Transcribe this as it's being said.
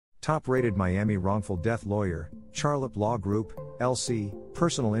Top-rated Miami wrongful death lawyer, Charlip Law Group, LC,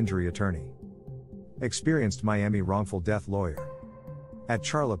 personal injury attorney. Experienced Miami wrongful death lawyer. At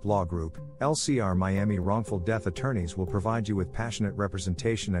Charlip Law Group, LC, our Miami wrongful death attorneys will provide you with passionate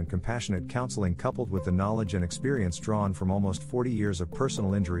representation and compassionate counseling coupled with the knowledge and experience drawn from almost 40 years of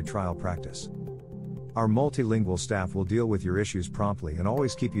personal injury trial practice. Our multilingual staff will deal with your issues promptly and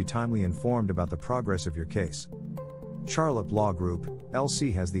always keep you timely informed about the progress of your case. Charlip Law Group,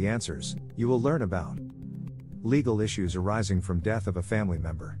 LC has the answers. You will learn about legal issues arising from death of a family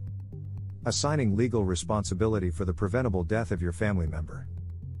member, assigning legal responsibility for the preventable death of your family member,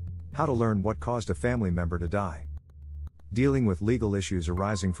 how to learn what caused a family member to die, dealing with legal issues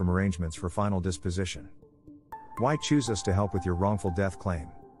arising from arrangements for final disposition, why choose us to help with your wrongful death claim,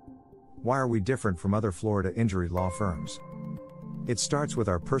 why are we different from other Florida injury law firms. It starts with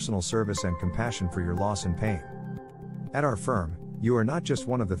our personal service and compassion for your loss and pain. At our firm, you are not just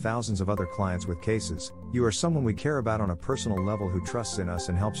one of the thousands of other clients with cases, you are someone we care about on a personal level who trusts in us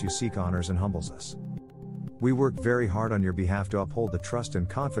and helps you seek honors and humbles us. We work very hard on your behalf to uphold the trust and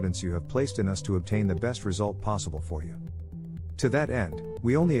confidence you have placed in us to obtain the best result possible for you. To that end,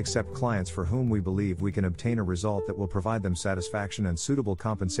 we only accept clients for whom we believe we can obtain a result that will provide them satisfaction and suitable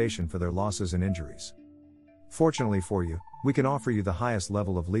compensation for their losses and injuries. Fortunately for you, we can offer you the highest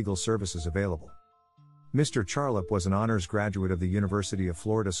level of legal services available. Mr. Charlip was an honors graduate of the University of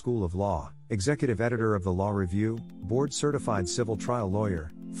Florida School of Law, executive editor of the Law Review, board-certified civil trial lawyer,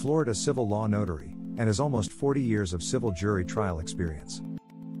 Florida civil law notary, and has almost 40 years of civil jury trial experience.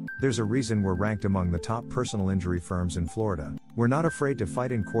 There's a reason we're ranked among the top personal injury firms in Florida. We're not afraid to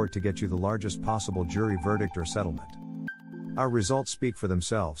fight in court to get you the largest possible jury verdict or settlement. Our results speak for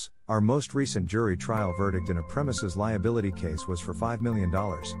themselves. Our most recent jury trial verdict in a premises liability case was for $5 million,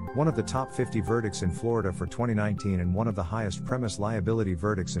 one of the top 50 verdicts in Florida for 2019 and one of the highest premise liability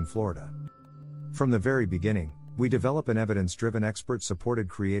verdicts in Florida. From the very beginning, we develop an evidence-driven, expert-supported,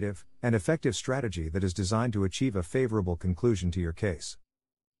 creative, and effective strategy that is designed to achieve a favorable conclusion to your case.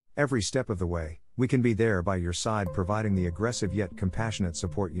 Every step of the way, we can be there by your side providing the aggressive yet compassionate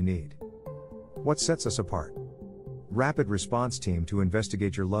support you need. What sets us apart? Rapid response team to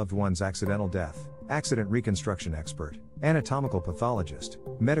investigate your loved one's accidental death, accident reconstruction expert, anatomical pathologist,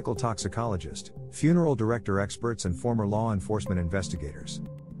 medical toxicologist, funeral director experts and former law enforcement investigators.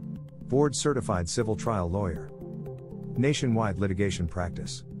 Board certified civil trial lawyer. Nationwide litigation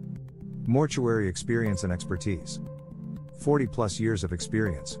practice. Mortuary experience and expertise. 40+ years of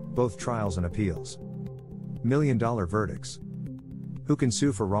experience, both trials and appeals. $1 million verdicts. Who can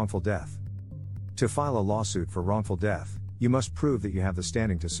sue for wrongful death? To file a lawsuit for wrongful death, you must prove that you have the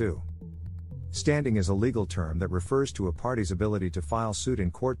standing to sue. Standing is a legal term that refers to a party's ability to file suit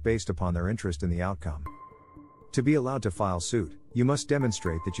in court based upon their interest in the outcome. To be allowed to file suit, you must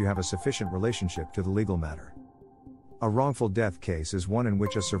demonstrate that you have a sufficient relationship to the legal matter. A wrongful death case is one in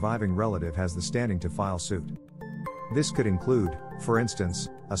which a surviving relative has the standing to file suit. This could include, for instance,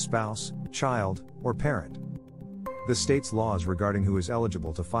 a spouse, child, or parent. The state's laws regarding who is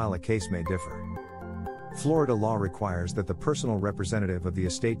eligible to file a case may differ. Florida law requires that the personal representative of the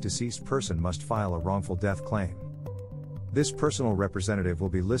estate deceased person must file a wrongful death claim. This personal representative will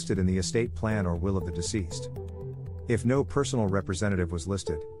be listed in the estate plan or will of the deceased. If no personal representative was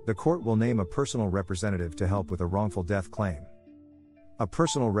listed, the court will name a personal representative to help with a wrongful death claim. A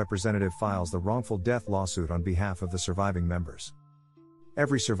personal representative files the wrongful death lawsuit on behalf of the surviving members.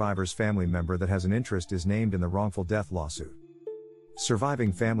 Every survivor's family member that has an interest is named in the wrongful death lawsuit.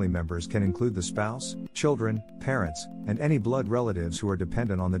 Surviving family members can include the spouse, children, parents, and any blood relatives who are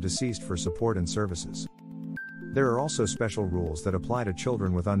dependent on the deceased for support and services. There are also special rules that apply to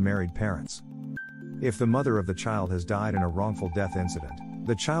children with unmarried parents. If the mother of the child has died in a wrongful death incident,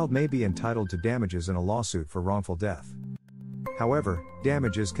 the child may be entitled to damages in a lawsuit for wrongful death. However,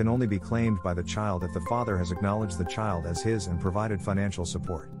 damages can only be claimed by the child if the father has acknowledged the child as his and provided financial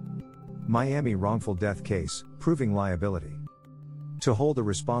support. Miami wrongful death case, proving liability. To hold the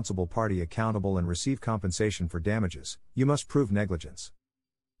responsible party accountable and receive compensation for damages, you must prove negligence.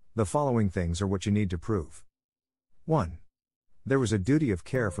 The following things are what you need to prove. 1. There was a duty of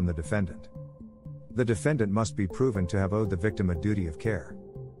care from the defendant. The defendant must be proven to have owed the victim a duty of care.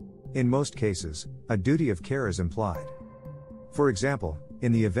 In most cases, a duty of care is implied. For example,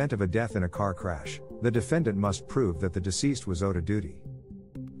 in the event of a death in a car crash, the defendant must prove that the deceased was owed a duty.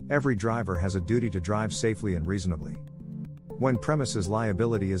 Every driver has a duty to drive safely and reasonably. When premises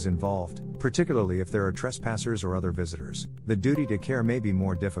liability is involved, particularly if there are trespassers or other visitors, the duty to care may be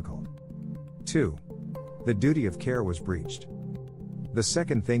more difficult. 2. The duty of care was breached. The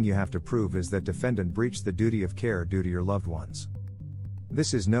second thing you have to prove is that defendant breached the duty of care due to your loved ones.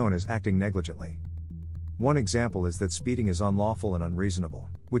 This is known as acting negligently. One example is that speeding is unlawful and unreasonable,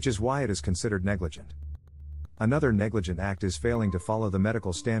 which is why it is considered negligent. Another negligent act is failing to follow the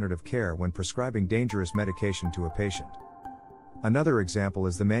medical standard of care when prescribing dangerous medication to a patient. Another example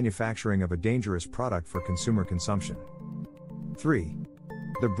is the manufacturing of a dangerous product for consumer consumption. 3.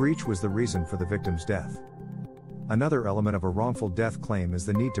 The breach was the reason for the victim's death. Another element of a wrongful death claim is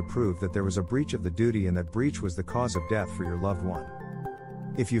the need to prove that there was a breach of the duty and that breach was the cause of death for your loved one.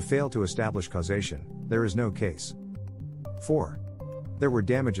 If you fail to establish causation, there is no case. 4. There were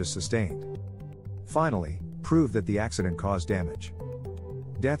damages sustained. Finally, prove that the accident caused damage.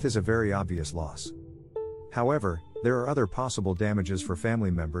 Death is a very obvious loss. However, there are other possible damages for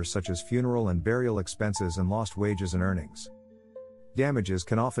family members such as funeral and burial expenses and lost wages and earnings. Damages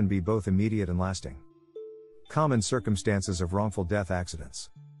can often be both immediate and lasting. Common circumstances of wrongful death accidents.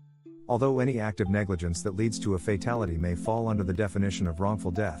 Although any act of negligence that leads to a fatality may fall under the definition of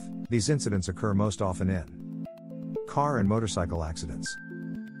wrongful death, these incidents occur most often in car and motorcycle accidents,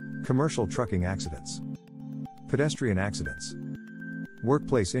 commercial trucking accidents, pedestrian accidents,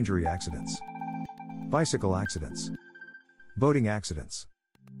 workplace injury accidents, bicycle accidents, boating accidents,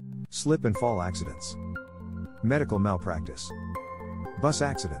 slip and fall accidents, medical malpractice, bus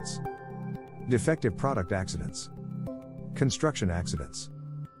accidents, defective product accidents, construction accidents.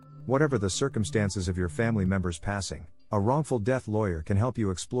 Whatever the circumstances of your family member's passing, a wrongful death lawyer can help you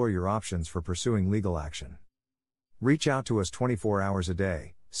explore your options for pursuing legal action. Reach out to us 24 hours a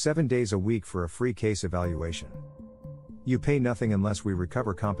day, 7 days a week for a free case evaluation. You pay nothing unless we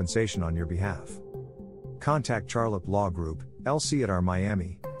recover compensation on your behalf. Contact Charlip Law Group, LC at our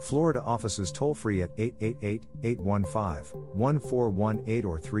Miami, Florida offices toll-free at 888-815-1418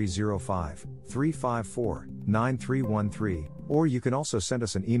 or 305-354-9313, or you can also send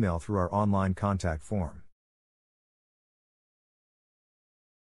us an email through our online contact form.